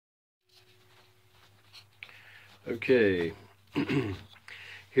Okay,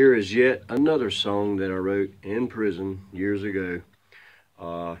 here is yet another song that I wrote in prison years ago.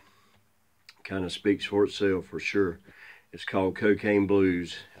 Kind of speaks for itself for sure. It's called Cocaine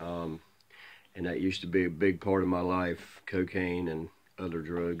Blues, and that used to be a big part of my life, cocaine and other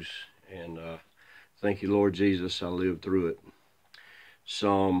drugs. And thank you, Lord Jesus, I lived through it.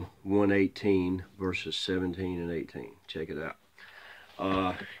 Psalm 118, verses 17 and 18. Check it out.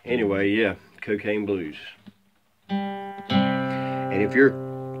 Anyway, yeah, Cocaine Blues. And if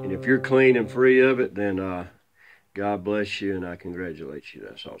you're clean and free of it, then God bless you and I congratulate you.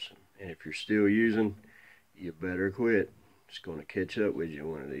 That's awesome. And if you're still using, you better quit. It's going to catch up with you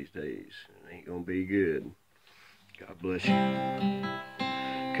one of these days. It ain't going to be good. God bless you.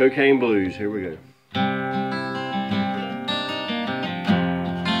 Cocaine Blues. Here we go.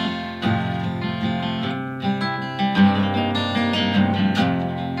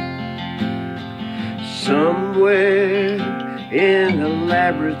 Somewhere in a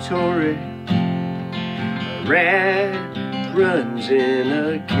laboratory, a rat runs in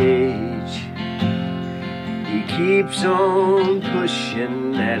a cage. He keeps on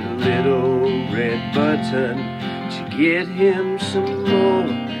pushing that little red button to get him some more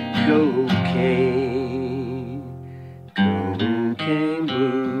cocaine. Cocaine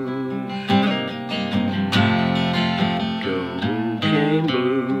blues. Cocaine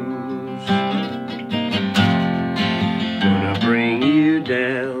blues. Gonna bring you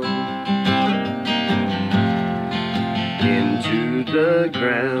down into the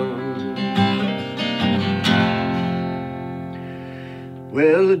ground.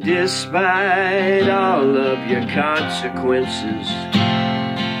 Well, despite all of your consequences,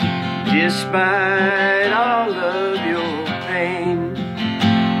 despite all of your pain,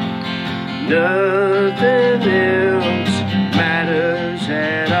 nothing else matters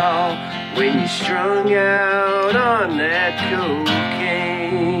at all when you're strung out on that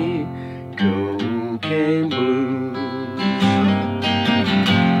cocaine. Cocaine blues.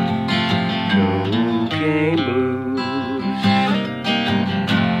 Cocaine blues.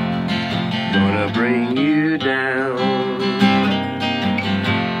 Gonna bring you down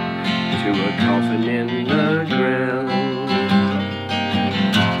to a coffin in the ground.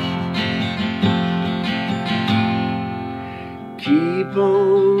 Keep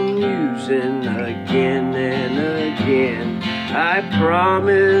on using again and again. I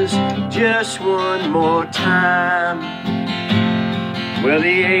promise just one more time. Well,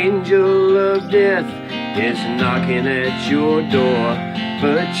 the angel of death is knocking at your door,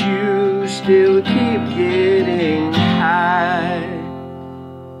 but you still keep getting high.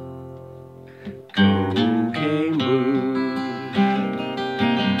 Cocaine blues.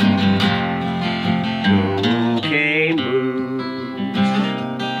 Cocaine blues.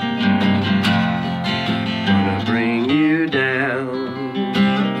 Gonna bring you down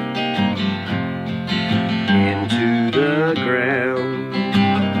into the ground.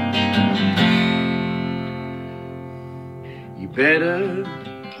 You better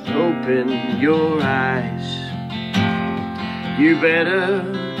open your eyes. You better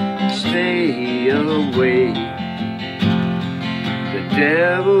stay away. The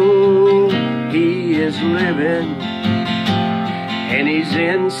devil, he is living, and he's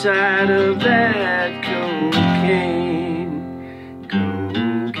inside of that cocaine.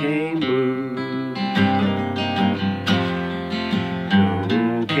 Cocaine blues.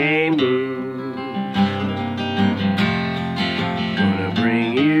 Cocaine blues. Gonna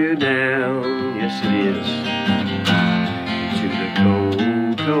bring you down, yes it is, to the cold,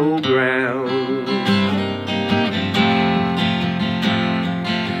 cold ground.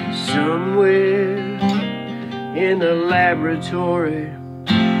 Somewhere in a laboratory,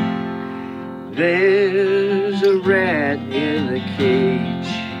 there's a rat in a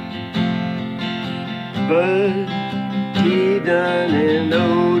cage, but he done an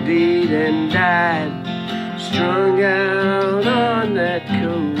OD'd and died, strung out on that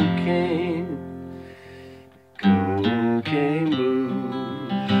cocaine. Cocaine blues.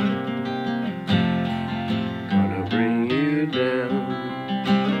 Gonna bring you down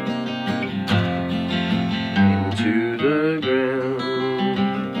into the ground.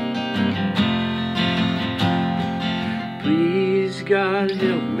 Please God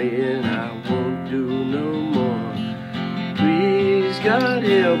help me and I won't do no more. Please God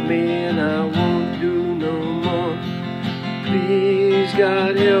help me and I won't do no more. Please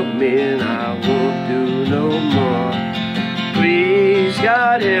God help me and I won't do no more. Please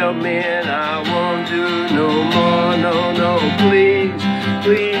God help me and I won't do no more. No, no, please,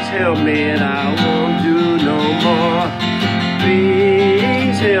 please help me and I won't do no more.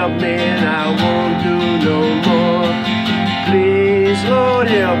 Please help me and I won't do no more. Please, Lord,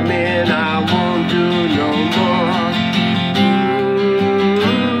 help me and I won't do no more.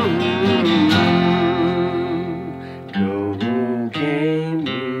 Cocaine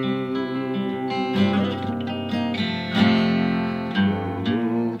blues.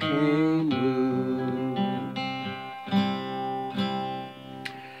 Cocaine blues.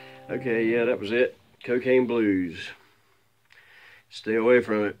 Okay, yeah, that was it. Cocaine blues. Stay away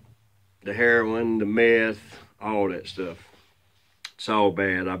from it. The heroin, the meth, all that stuff. It's all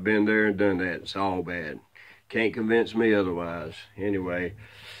bad. I've been there and done that. It's all bad. Can't convince me otherwise. Anyway,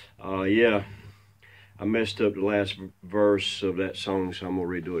 yeah, I messed up the last verse of that song, so I'm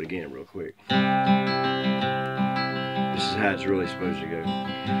going to redo it again real quick. This is how it's really supposed to go.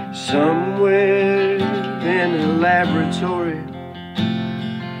 Somewhere in a laboratory,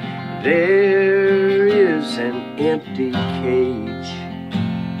 there is an empty cage.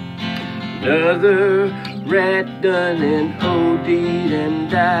 Another rat done and OD'd and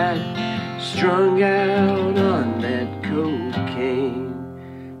died, strung out on that cocaine.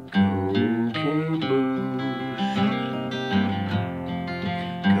 Cocaine blues.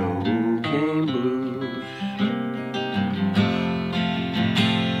 Cocaine blues.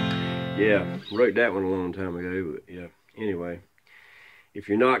 Yeah, wrote that one a long time ago, but yeah. Anyway, if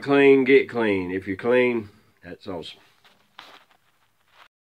you're not clean, get clean. If you're clean, that's awesome.